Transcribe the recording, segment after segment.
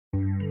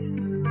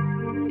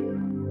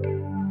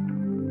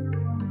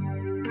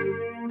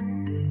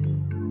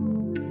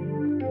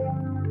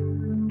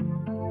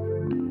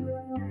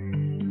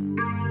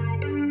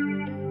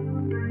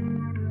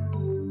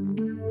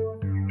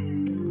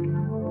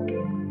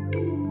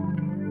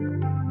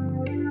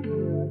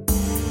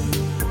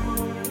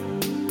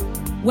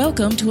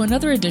Welcome to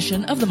another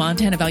edition of the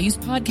Montana Values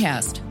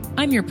Podcast.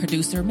 I'm your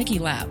producer, Mickey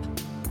Lapp.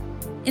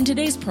 In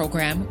today's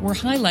program, we're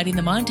highlighting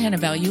the Montana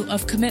value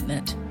of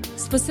commitment,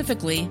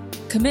 specifically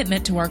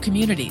commitment to our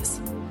communities.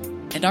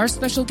 And our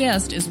special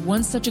guest is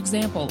one such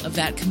example of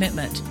that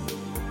commitment.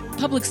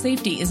 Public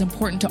safety is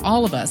important to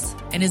all of us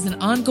and is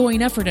an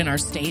ongoing effort in our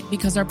state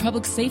because our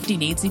public safety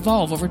needs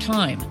evolve over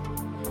time.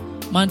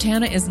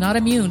 Montana is not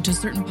immune to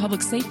certain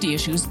public safety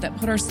issues that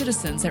put our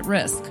citizens at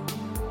risk.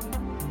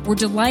 We're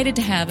delighted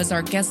to have as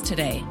our guest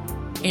today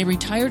a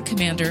retired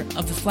commander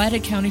of the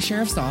Flathead County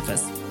Sheriff's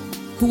Office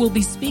who will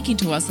be speaking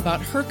to us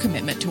about her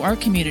commitment to our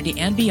community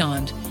and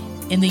beyond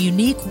in the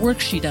unique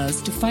work she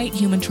does to fight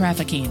human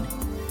trafficking.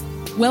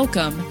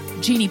 Welcome,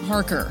 Jeannie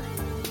Parker.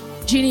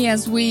 Jeannie,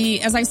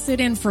 as I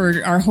sit in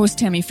for our host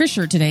Tammy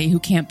Fisher today, who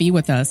can't be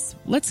with us,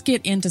 let's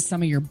get into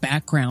some of your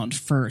background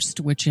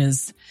first, which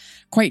is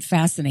quite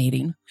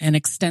fascinating and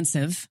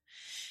extensive.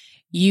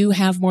 You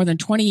have more than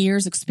 20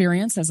 years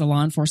experience as a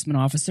law enforcement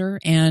officer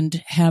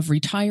and have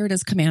retired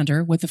as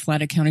commander with the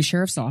Flathead County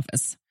Sheriff's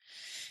Office.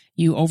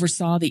 You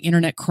oversaw the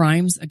Internet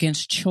Crimes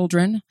Against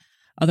Children,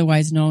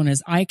 otherwise known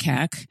as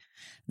ICAC,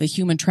 the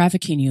Human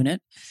Trafficking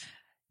Unit,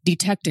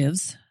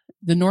 detectives,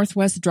 the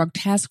Northwest Drug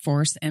Task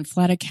Force, and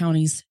Flathead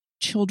County's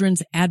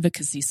Children's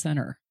Advocacy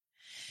Center.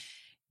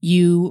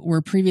 You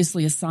were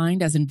previously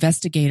assigned as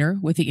investigator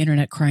with the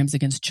Internet Crimes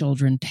Against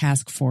Children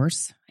Task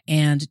Force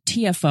and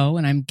TFO,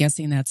 and I'm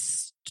guessing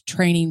that's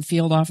training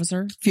field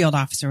officer? Field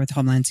officer with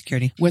Homeland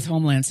Security. With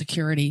Homeland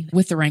Security,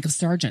 with the rank of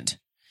sergeant.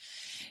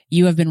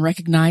 You have been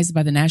recognized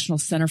by the National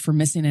Center for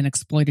Missing and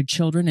Exploited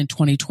Children in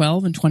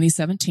 2012 and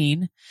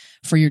 2017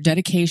 for your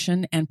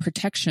dedication and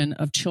protection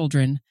of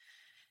children,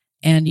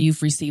 and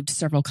you've received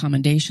several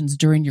commendations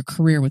during your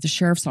career with the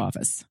Sheriff's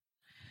Office.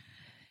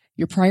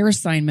 Your prior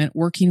assignment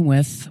working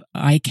with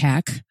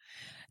ICAC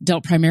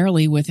dealt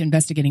primarily with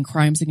investigating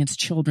crimes against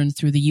children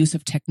through the use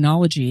of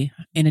technology,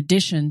 in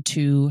addition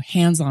to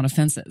hands-on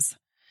offenses.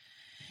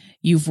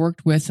 You've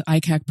worked with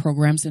ICAC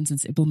programs since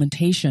its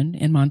implementation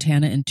in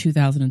Montana in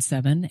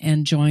 2007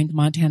 and joined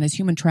Montana's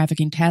Human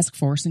Trafficking Task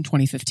Force in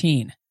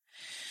 2015.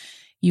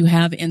 You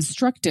have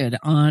instructed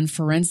on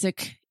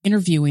forensic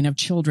interviewing of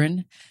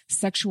children,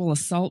 sexual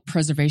assault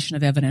preservation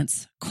of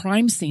evidence,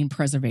 crime scene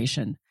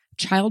preservation,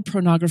 child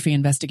pornography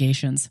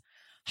investigations,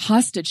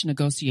 hostage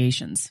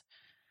negotiations,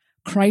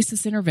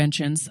 crisis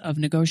interventions of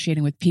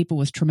negotiating with people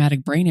with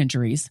traumatic brain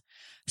injuries,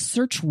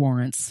 search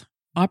warrants,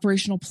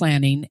 operational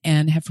planning,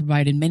 and have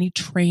provided many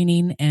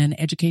training and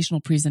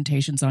educational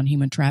presentations on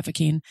human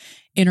trafficking,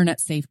 internet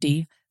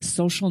safety,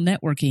 social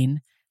networking,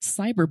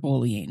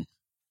 cyberbullying.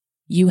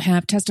 You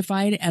have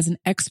testified as an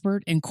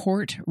expert in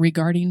court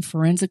regarding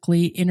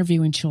forensically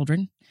interviewing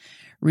children,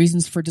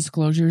 reasons for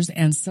disclosures,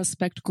 and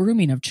suspect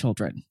grooming of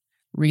children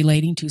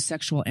relating to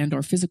sexual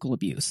and/or physical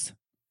abuse.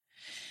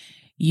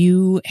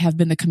 You have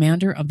been the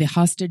commander of the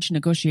hostage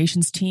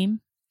negotiations team.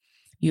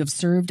 You have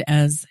served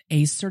as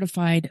a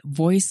certified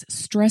voice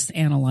stress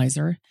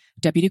analyzer,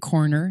 deputy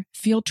coroner,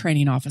 field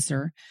training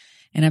officer,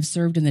 and have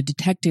served in the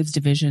detectives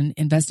division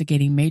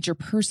investigating major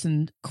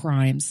person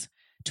crimes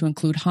to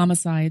include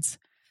homicides,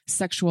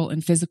 sexual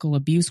and physical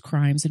abuse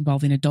crimes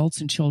involving adults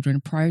and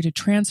children prior to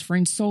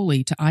transferring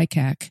solely to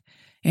ICAC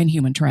and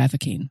human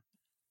trafficking.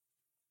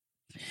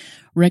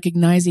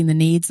 Recognizing the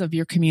needs of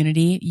your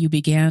community, you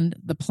began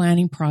the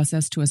planning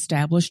process to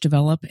establish,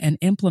 develop, and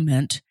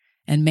implement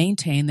and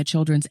maintain the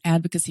Children's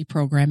Advocacy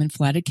Program in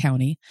Flathead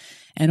County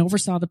and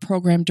oversaw the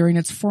program during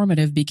its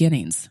formative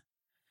beginnings.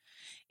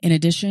 In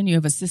addition, you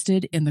have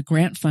assisted in the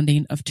grant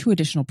funding of 2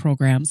 additional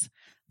programs,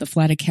 the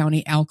Flathead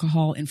County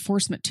Alcohol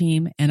Enforcement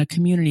Team and a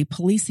Community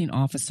Policing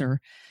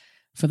Officer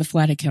for the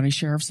Flathead County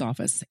Sheriff's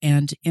Office,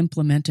 and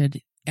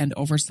implemented and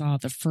oversaw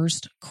the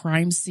first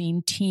crime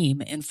scene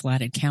team in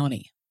Flathead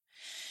County.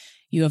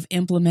 You have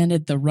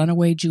implemented the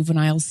Runaway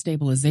Juvenile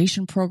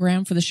Stabilization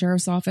Program for the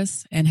Sheriff's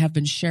Office and have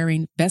been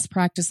sharing best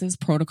practices,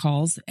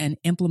 protocols, and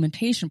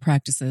implementation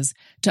practices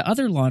to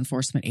other law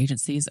enforcement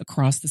agencies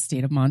across the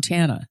state of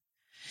Montana.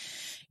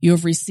 You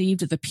have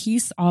received the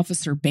Peace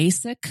Officer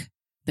Basic,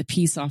 the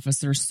Peace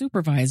Officer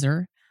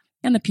Supervisor,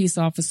 and the Peace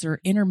Officer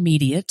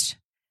Intermediate,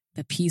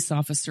 the Peace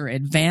Officer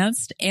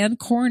Advanced, and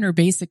Coroner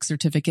Basic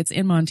certificates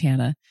in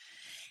Montana.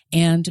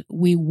 And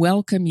we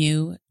welcome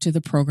you to the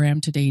program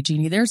today,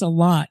 Jeannie. There's a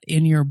lot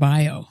in your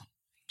bio.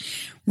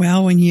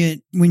 Well, when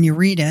you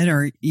read it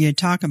or you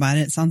talk about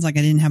it, it sounds like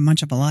I didn't have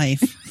much of a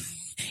life.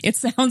 It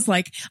sounds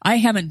like I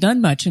haven't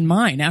done much in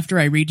mine after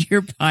I read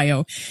your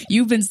bio.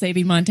 You've been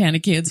saving Montana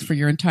kids for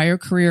your entire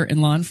career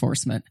in law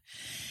enforcement.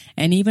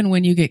 And even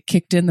when you get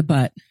kicked in the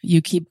butt,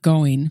 you keep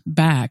going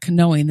back,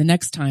 knowing the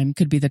next time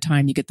could be the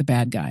time you get the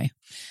bad guy.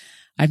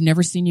 I've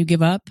never seen you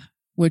give up,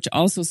 which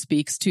also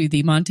speaks to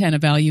the Montana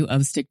value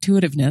of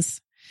stick-to-itiveness.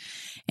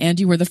 And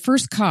you were the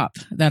first cop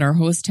that our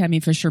host Tammy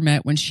Fisher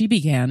met when she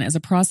began as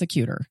a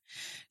prosecutor.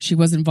 She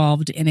was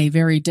involved in a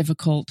very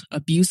difficult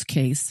abuse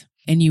case,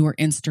 and you were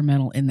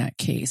instrumental in that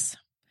case.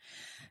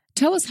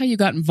 Tell us how you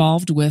got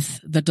involved with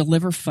the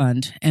Deliver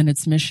Fund and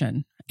its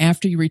mission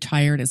after you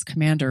retired as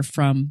commander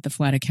from the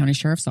Flathead County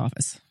Sheriff's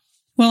Office.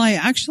 Well, I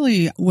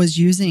actually was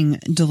using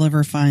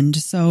Deliver Fund.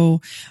 So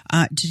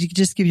to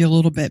just give you a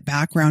little bit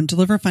background,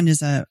 Deliver Fund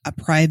is a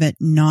private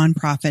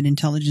nonprofit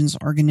intelligence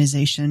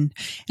organization,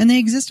 and they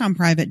exist on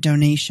private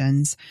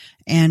donations.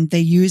 And they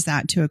use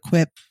that to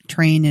equip,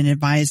 train, and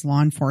advise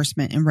law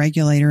enforcement and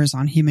regulators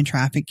on human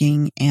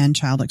trafficking and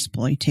child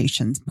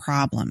exploitation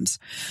problems.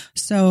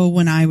 So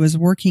when I was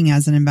working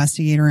as an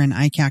investigator in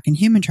ICAC and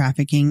human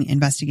trafficking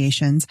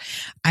investigations,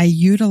 I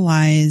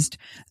utilized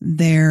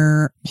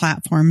their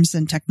platforms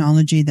and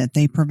technology that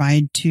they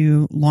provide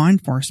to law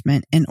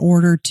enforcement in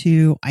order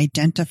to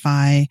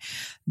identify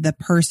the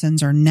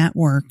persons or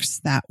networks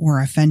that were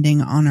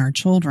offending on our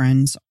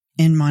children's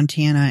in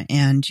Montana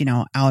and,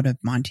 out of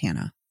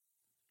Montana.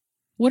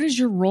 What is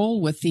your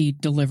role with the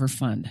Deliver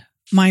Fund?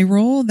 My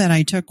role that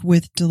I took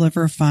with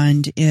Deliver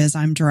Fund is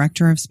I'm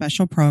director of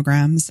special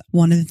programs.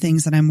 One of the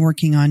things that I'm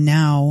working on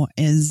now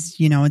is,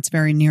 it's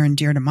very near and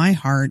dear to my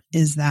heart,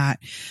 is that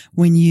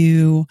when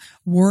you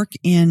work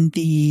in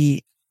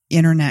the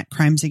Internet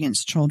Crimes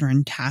Against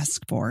Children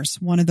Task Force,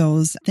 one of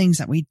those things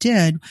that we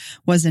did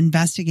was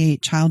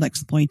investigate child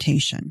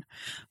exploitation.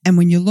 And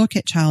when you look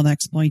at child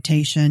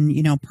exploitation,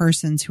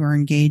 persons who are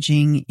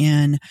engaging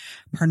in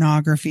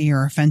pornography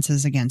or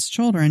offenses against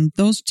children,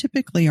 those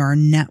typically are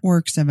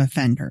networks of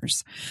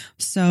offenders.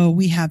 So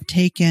we have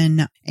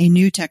taken a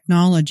new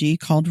technology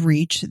called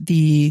REACH,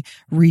 the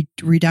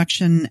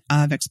Reduction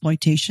of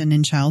Exploitation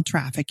in Child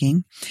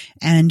Trafficking,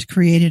 and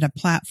created a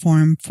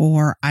platform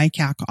for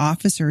ICAC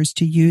officers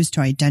to use to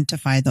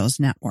identify those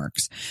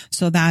networks.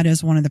 So that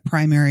is one of the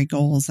primary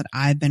goals that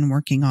I've been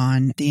working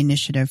on, the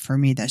initiative for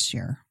me this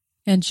year.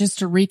 And just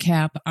to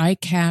recap,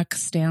 ICAC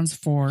stands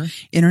for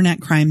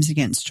Internet Crimes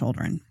Against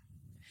Children.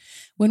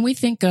 When we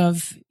think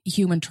of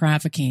human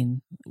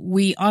trafficking,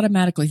 we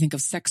automatically think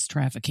of sex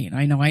trafficking.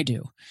 I know I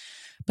do.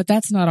 But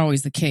that's not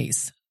always the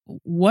case.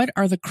 What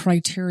are the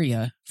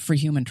criteria for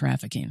human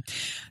trafficking?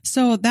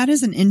 So that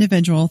is an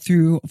individual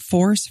through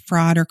force,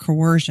 fraud, or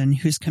coercion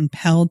who's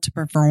compelled to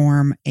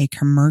perform a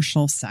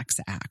commercial sex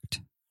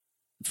act.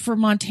 For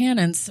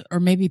Montanans, or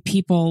maybe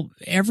people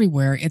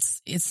everywhere,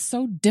 it's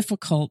so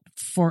difficult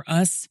for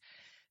us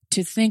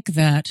to think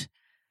that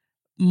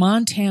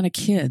Montana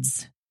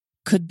kids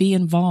could be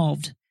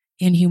involved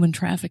in human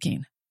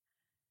trafficking.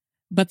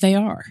 But they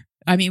are.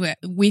 I mean,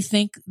 we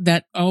think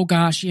that, oh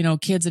gosh,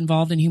 kids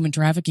involved in human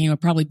trafficking are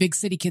probably big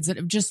city kids that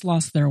have just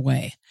lost their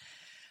way.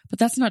 But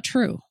that's not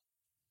true.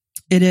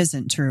 It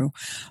isn't true.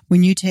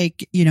 When you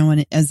take,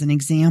 as an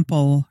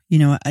example,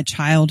 a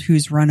child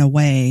who's run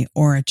away,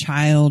 or a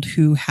child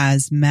who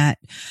has met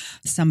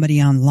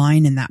somebody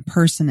online and that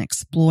person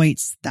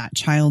exploits that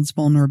child's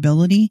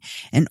vulnerability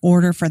in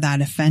order for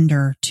that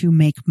offender to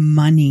make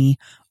money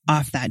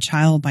off that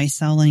child by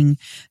selling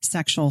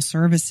sexual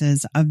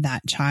services of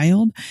that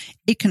child,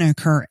 it can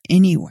occur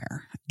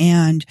anywhere.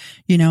 And,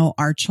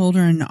 our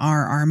children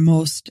are our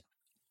most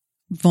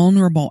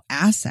vulnerable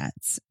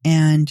assets.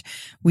 And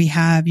we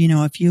have,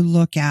 if you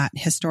look at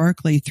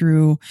historically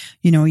through,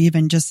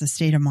 even just the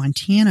state of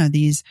Montana,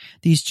 these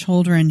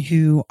children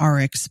who are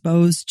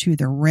exposed to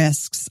the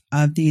risks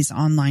of these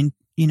online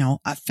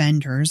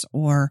offenders,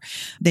 or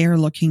they're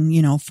looking,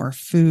 for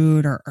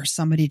food or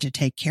somebody to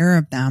take care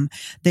of them,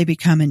 they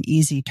become an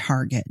easy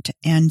target.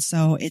 And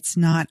so it's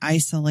not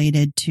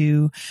isolated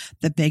to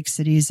the big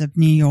cities of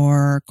New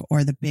York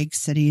or the big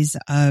cities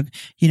of,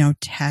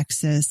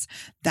 Texas.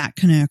 That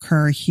can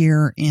occur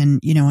here in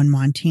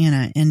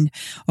Montana. And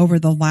over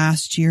the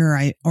last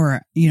year,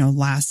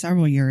 last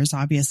several years,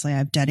 obviously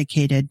I've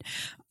dedicated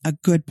a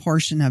good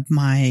portion of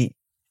my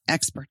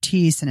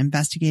expertise and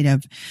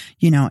investigative,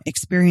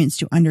 experience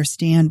to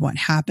understand what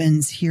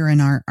happens here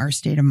in our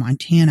state of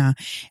Montana.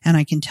 And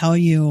I can tell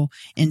you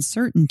in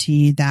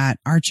certainty that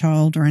our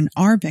children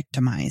are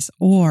victimized,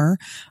 or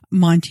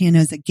Montana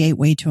is a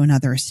gateway to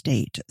another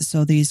state.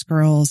 So these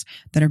girls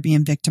that are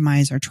being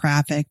victimized or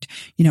trafficked,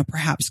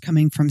 perhaps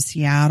coming from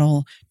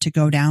Seattle to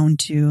go down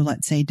to,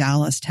 let's say,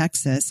 Dallas,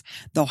 Texas,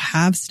 they'll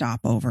have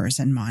stopovers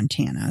in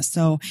Montana.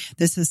 So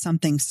this is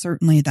something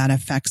certainly that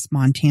affects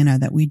Montana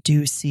that we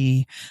do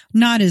see.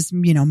 Not as,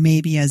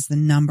 maybe as the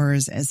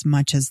numbers as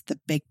much as the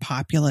big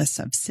populace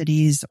of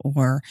cities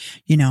or,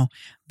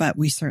 but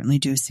we certainly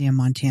do see in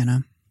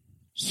Montana.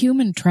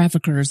 Human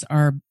traffickers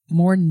are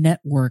more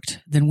networked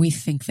than we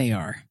think they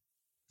are.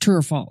 True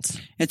or false?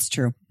 It's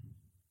true.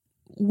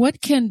 What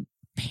can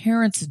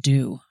parents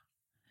do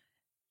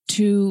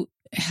to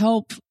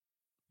help,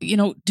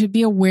 to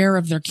be aware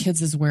of their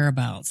kids'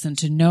 whereabouts and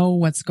to know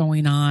what's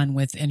going on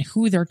with and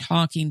who they're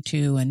talking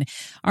to? And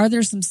are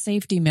there some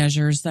safety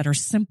measures that are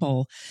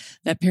simple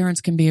that parents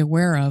can be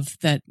aware of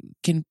that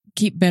can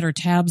keep better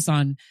tabs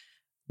on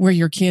where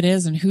your kid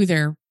is and who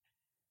they're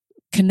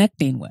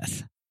connecting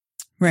with?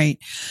 Right.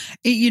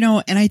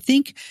 And I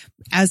think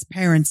as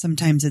parents,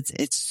 sometimes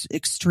it's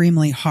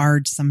extremely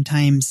hard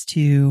sometimes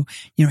to,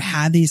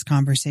 have these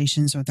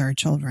conversations with our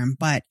children,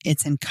 but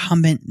it's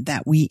incumbent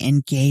that we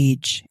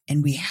engage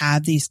and we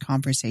have these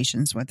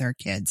conversations with our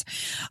kids.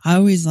 I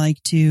always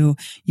like to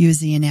use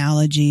the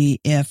analogy,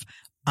 if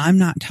I'm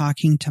not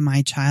talking to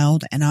my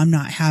child and I'm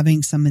not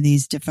having some of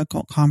these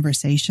difficult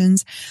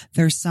conversations,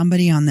 there's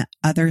somebody on the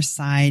other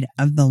side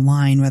of the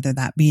line, whether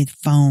that be the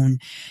phone,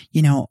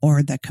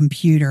 or the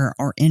computer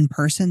or in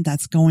person,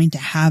 that's going to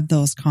have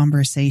those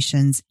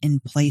conversations in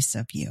place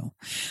of you.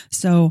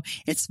 So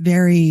it's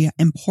very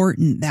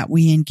important that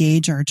we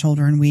engage our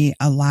children. We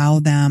allow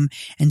them,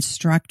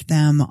 instruct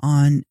them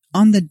on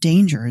the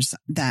dangers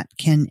that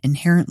can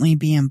inherently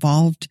be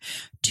involved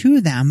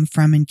to them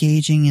from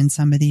engaging in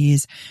some of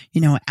these,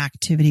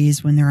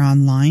 activities when they're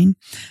online.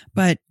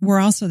 But we're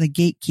also the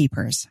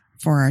gatekeepers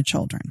for our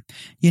children,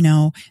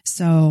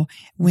 so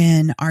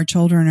when our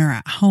children are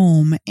at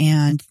home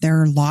and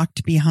they're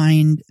locked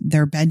behind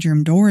their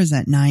bedroom doors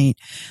at night,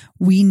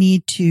 we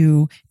need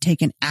to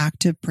take an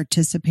active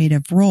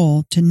participative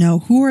role to know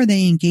who are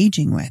they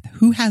engaging with,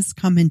 who has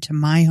come into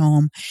my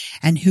home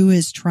and who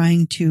is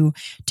trying to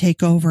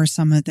take over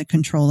some of the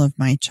control of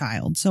my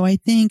child. So I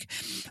think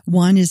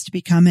one is to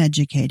become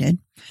educated,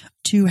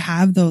 to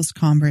have those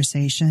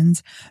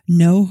conversations,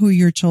 know who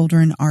your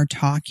children are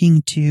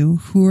talking to,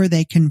 who are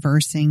they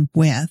conversing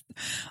with.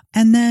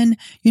 And then,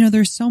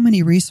 there's so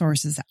many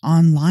resources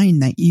online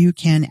that you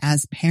can,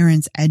 as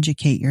parents,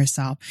 educate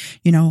yourself.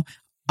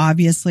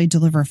 Obviously,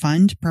 Deliver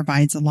Fund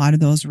provides a lot of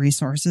those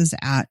resources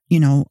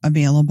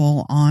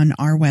available on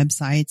our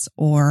websites,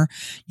 or,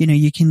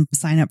 you can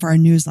sign up for our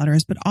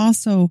newsletters, but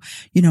also,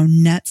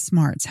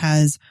 NetSmarts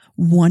has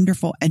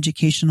wonderful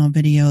educational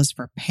videos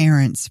for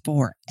parents,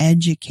 for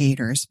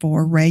educators,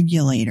 for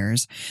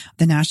regulators.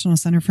 The National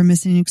Center for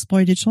Missing and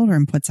Exploited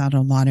Children puts out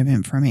a lot of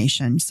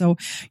information. So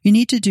you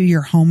need to do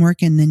your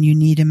homework, and then you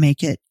need to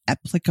make it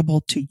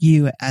applicable to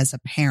you as a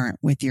parent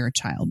with your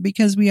child,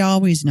 because we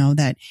always know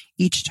that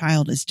each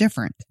child is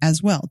different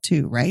as well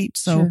too, right?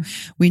 So sure.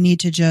 We need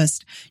to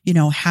just,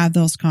 have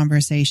those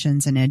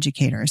conversations and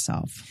educate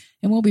ourselves.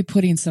 And we'll be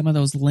putting some of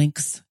those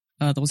links,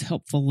 those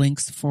helpful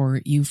links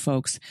for you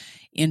folks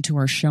into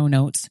our show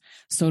notes.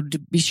 So to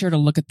be sure to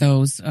look at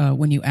those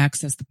when you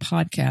access the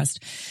podcast.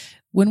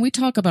 When we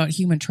talk about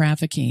human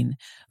trafficking,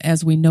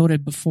 as we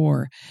noted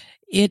before,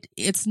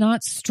 it's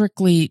not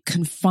strictly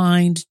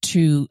confined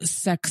to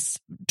sex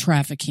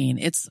trafficking.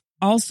 It's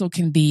also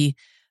can be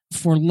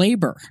for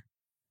labor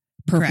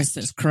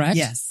purposes, correct?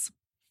 Yes.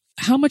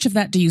 How much of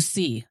that do you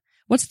see?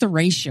 What's the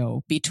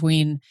ratio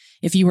between,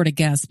 if you were to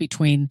guess,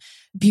 between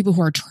people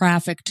who are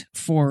trafficked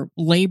for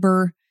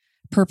labor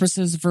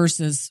purposes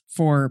versus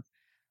for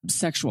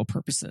sexual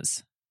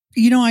purposes?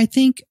 I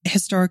think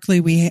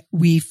historically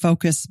we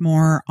focus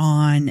more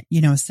on,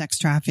 sex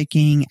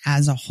trafficking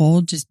as a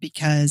whole, just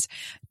because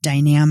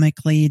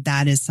dynamically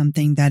that is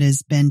something that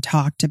has been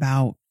talked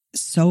about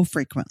so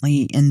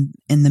frequently in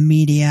the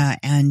media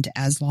and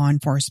as law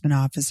enforcement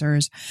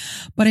officers.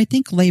 But I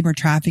think labor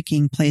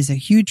trafficking plays a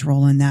huge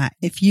role in that.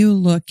 If you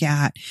look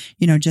at,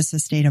 just the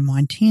state of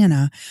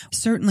Montana,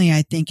 certainly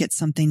I think it's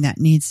something that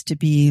needs to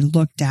be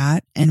looked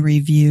at and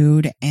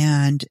reviewed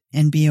and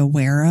be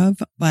aware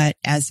of. But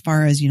as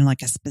far as,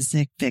 like a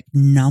specific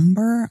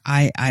number,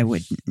 I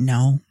wouldn't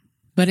know.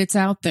 But it's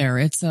out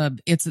there.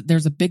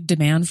 There's a big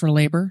demand for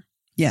labor.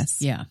 Yes.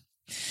 Yeah.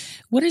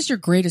 What is your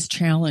greatest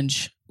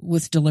challenge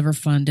with Deliver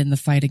Fund in the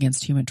fight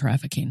against human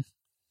trafficking?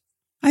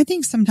 I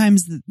think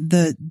sometimes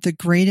the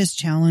greatest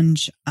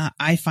challenge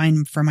I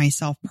find for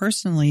myself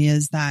personally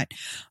is that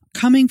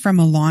coming from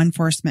a law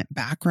enforcement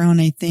background,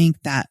 I think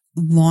that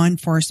law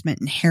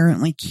enforcement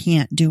inherently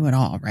can't do it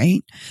all,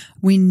 right?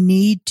 We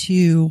need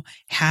to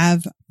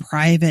have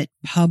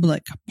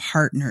private-public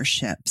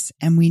partnerships,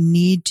 and we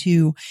need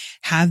to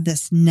have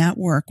this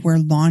network where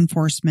law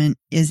enforcement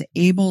is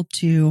able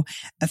to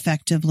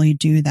effectively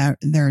do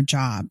their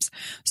jobs.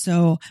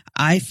 So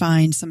I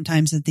find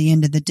sometimes at the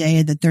end of the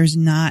day that there's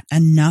not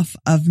enough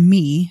of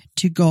me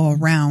to go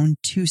around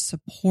to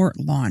support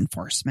law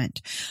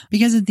enforcement,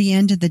 because at the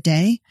end of the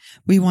day,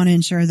 we want to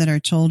ensure that our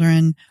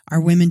children,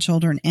 our women,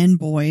 children, and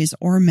boys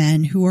or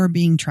men who are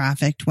being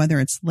trafficked,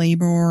 whether it's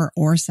labor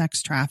or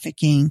sex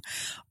trafficking,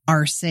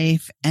 are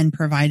safe and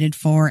provided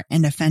for,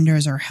 and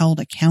offenders are held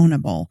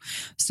accountable.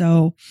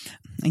 So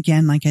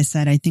again, like I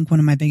said, I think one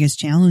of my biggest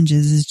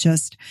challenges is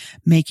just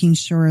making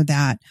sure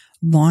that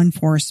law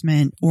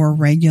enforcement or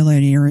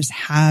regulators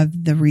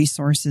have the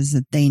resources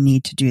that they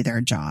need to do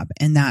their job.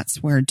 And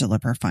that's where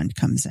Deliver Fund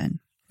comes in.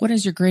 What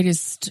is your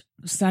greatest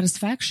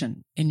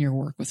satisfaction in your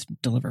work with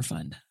Deliver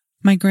Fund?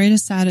 My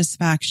greatest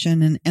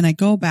satisfaction, and I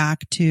go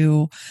back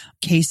to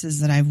cases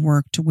that I've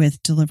worked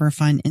with Deliver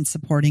Fund in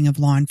supporting of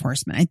law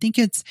enforcement. I think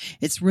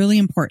it's really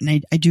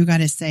important. I do got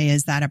to say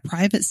is that a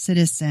private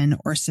citizen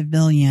or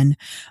civilian,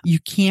 you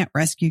can't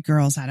rescue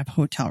girls out of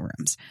hotel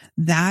rooms.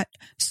 That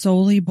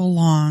solely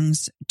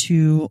belongs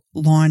to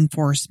law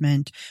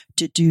enforcement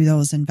to do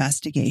those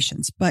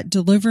investigations. But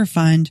Deliver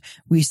Fund,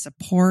 we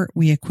support,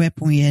 we equip,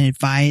 and we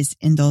advise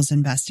in those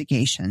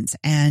investigations.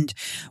 And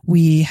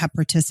we have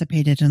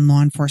participated in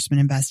law enforcement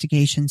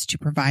investigations to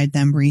provide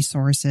them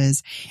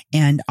resources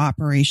and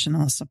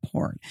operational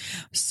support.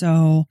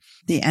 So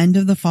the end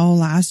of the fall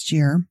last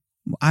year,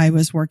 I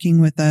was working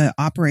with an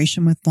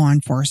operation with law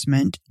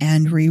enforcement,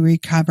 and we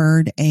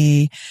recovered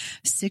a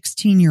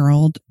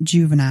 16-year-old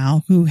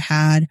juvenile who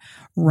had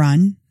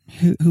run,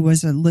 who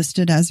was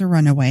listed as a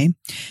runaway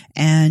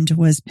and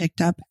was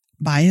picked up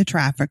by a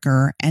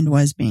trafficker and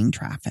was being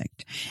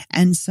trafficked.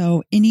 And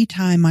so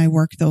anytime I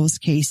work those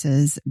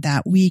cases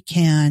that we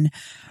can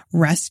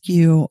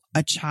rescue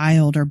a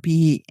child or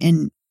be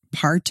in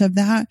part of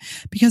that,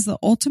 because the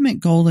ultimate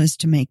goal is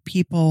to make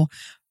people,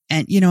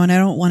 and, and I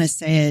don't want to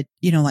say it,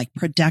 like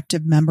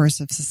productive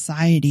members of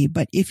society,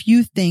 but if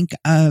you think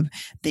of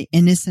the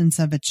innocence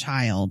of a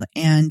child,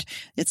 and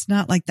it's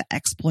not like the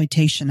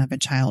exploitation of a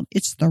child,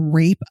 it's the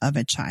rape of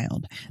a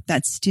child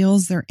that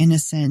steals their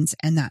innocence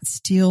and that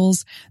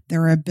steals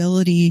their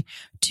ability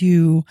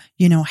to,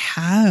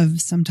 have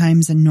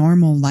sometimes a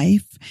normal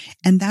life.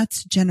 And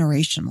that's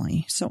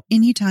generationally. So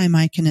anytime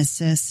I can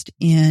assist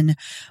in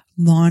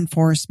law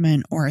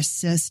enforcement or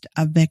assist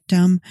a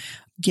victim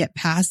get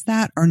past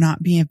that or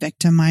not being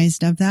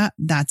victimized of that,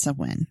 that's a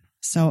win.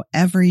 So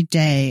every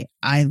day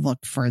I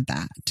look for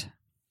that.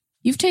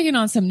 You've taken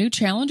on some new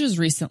challenges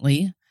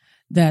recently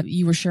that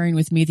you were sharing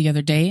with me the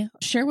other day.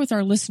 Share with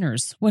our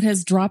listeners what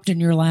has dropped in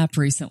your lap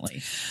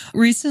recently.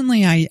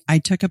 Recently, I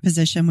took a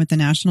position with the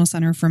National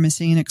Center for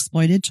Missing and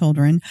Exploited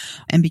Children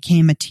and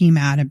became a Team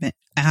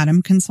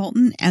Adam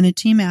consultant. And a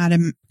Team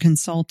Adam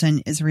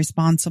consultant is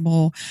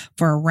responsible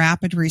for a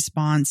rapid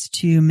response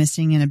to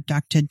missing and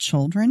abducted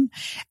children.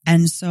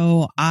 And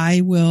so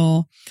I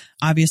will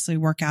obviously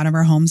work out of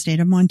our home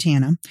state of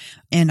Montana,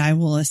 and I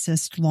will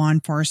assist law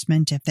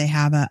enforcement if they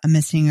have a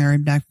missing or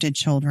abducted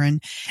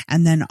children,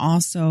 and then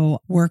also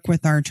work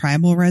with our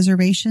tribal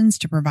reservations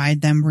to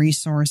provide them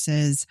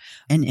resources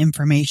and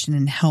information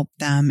and help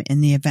them in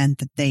the event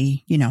that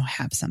they,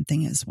 have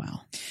something as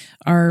well.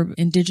 Our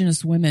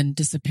Indigenous women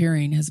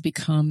disappearing has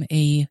become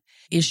a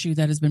issue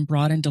that has been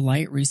brought into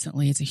light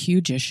recently. It's a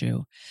huge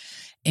issue.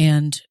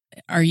 And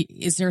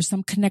is there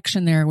some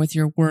connection there with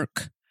your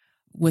work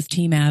with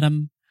Team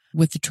Adam,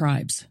 with the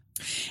tribes?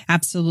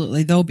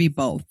 Absolutely. They'll be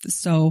both.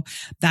 So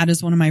that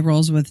is one of my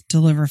roles with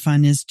Deliver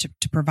Fund, is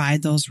to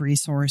provide those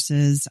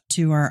resources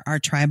to our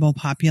tribal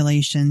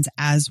populations,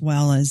 as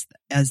well as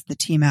the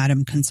Team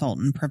Adam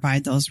consultant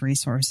provide those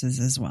resources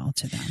as well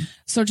to them.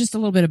 So just a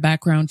little bit of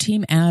background.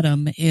 Team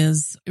Adam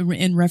is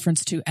in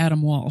reference to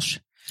Adam Walsh.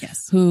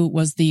 Yes. Who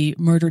was the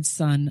murdered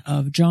son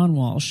of John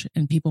Walsh.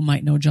 And people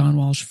might know John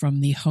Walsh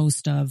from the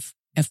host of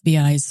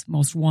FBI's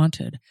Most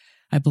Wanted.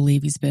 I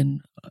believe he's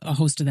been a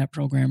host of that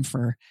program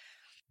for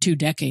 2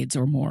 decades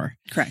or more.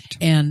 Correct.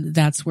 And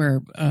that's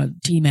where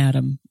Team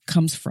Adam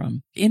comes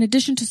from. In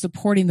addition to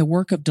supporting the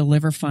work of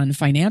Deliver Fund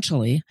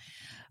financially,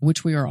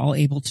 which we are all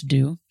able to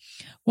do,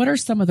 what are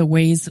some of the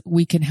ways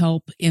we can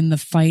help in the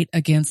fight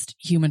against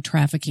human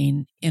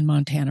trafficking in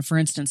Montana? For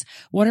instance,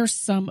 what are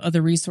some of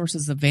the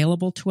resources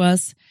available to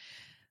us?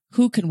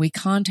 Who can we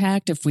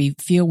contact if we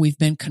feel we've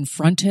been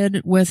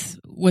confronted with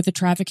a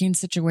trafficking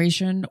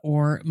situation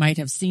or might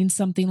have seen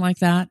something like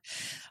that?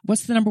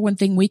 What's the number one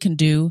thing we can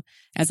do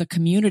as a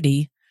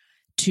community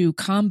to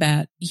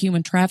combat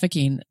human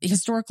trafficking?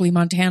 Historically,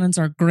 Montanans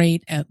are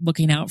great at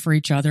looking out for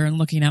each other and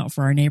looking out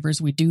for our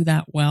neighbors. We do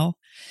that well.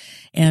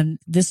 And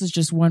this is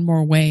just one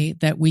more way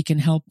that we can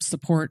help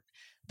support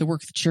the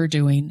work that you're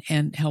doing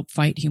and help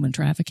fight human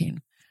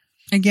trafficking.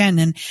 Again,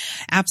 and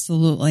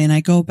absolutely. And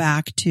I go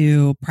back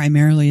to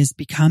primarily is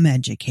become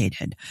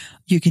educated.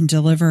 You can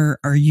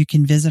you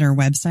can visit our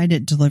website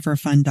at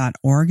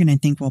deliverfund.org. And I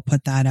think we'll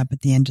put that up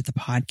at the end of the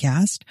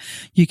podcast.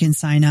 You can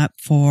sign up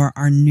for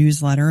our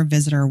newsletter,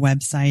 visit our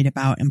website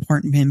about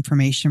important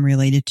information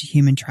related to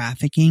human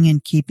trafficking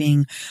and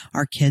keeping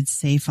our kids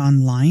safe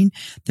online.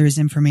 There's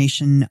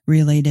information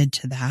related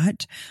to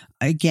that.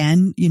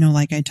 Again,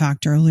 like I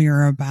talked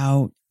earlier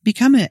about,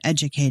 become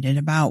educated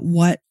about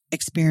what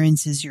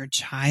experiences your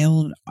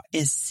child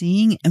is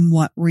seeing and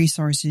what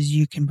resources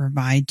you can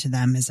provide to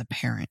them as a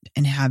parent,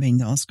 and having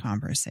those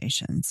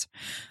conversations.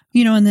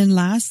 And then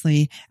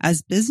lastly,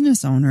 as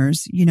business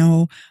owners,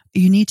 you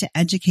need to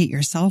educate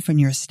yourself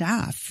and your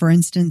staff. For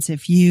instance,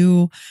 if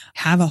you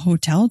have a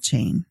hotel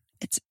chain,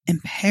 it's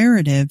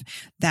imperative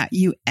that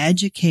you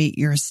educate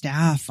your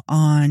staff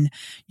on,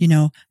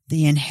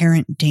 the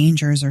inherent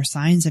dangers or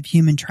signs of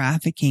human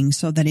trafficking,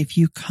 so that if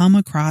you come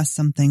across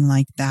something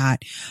like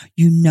that,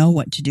 you know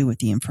what to do with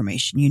the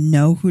information. You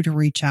know who to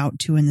reach out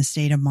to in the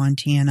state of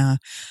Montana,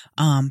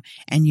 and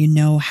you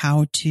know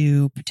how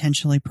to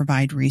potentially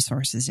provide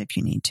resources if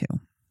you need to.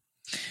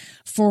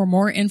 For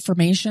more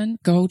information,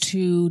 go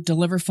to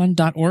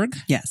deliverfund.org.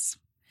 Yes.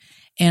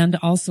 And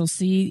also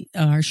see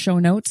our show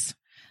notes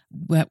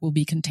that will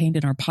be contained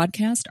in our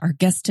podcast. Our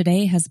guest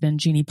today has been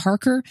Jeannie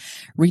Parker,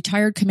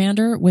 retired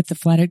commander with the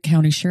Flathead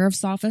County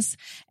Sheriff's Office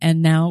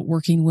and now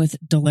working with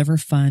Deliver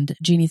Fund.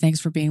 Jeannie, thanks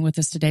for being with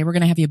us today. We're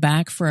going to have you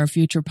back for our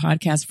future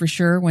podcast for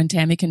sure when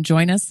Tammy can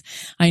join us.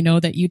 I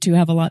know that you two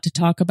have a lot to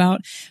talk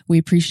about. We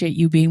appreciate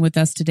you being with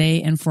us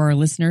today, and for our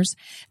listeners,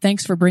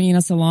 thanks for bringing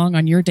us along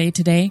on your day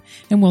today,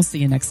 and we'll see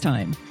you next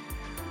time.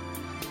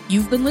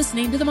 You've been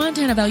listening to the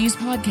Montana Values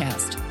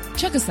Podcast.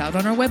 Check us out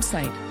on our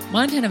website,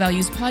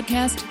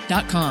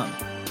 MontanaValuespodcast.com.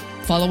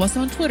 Follow us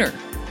on Twitter.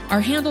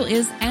 Our handle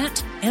is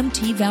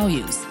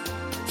 @MTValues.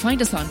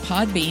 Find us on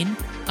Podbean,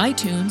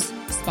 iTunes,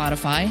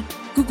 Spotify,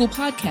 Google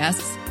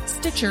Podcasts,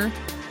 Stitcher,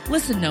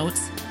 Listen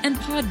Notes, and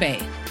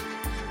Podbay.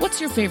 What's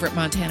your favorite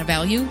Montana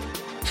value?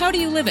 How do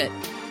you live it?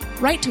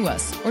 Write to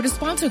us, or to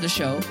sponsor the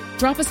show,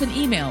 drop us an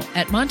email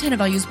at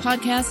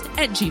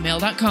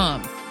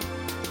montanavaluespodcast@gmail.com.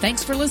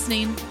 Thanks for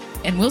listening,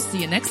 and we'll see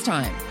you next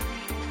time.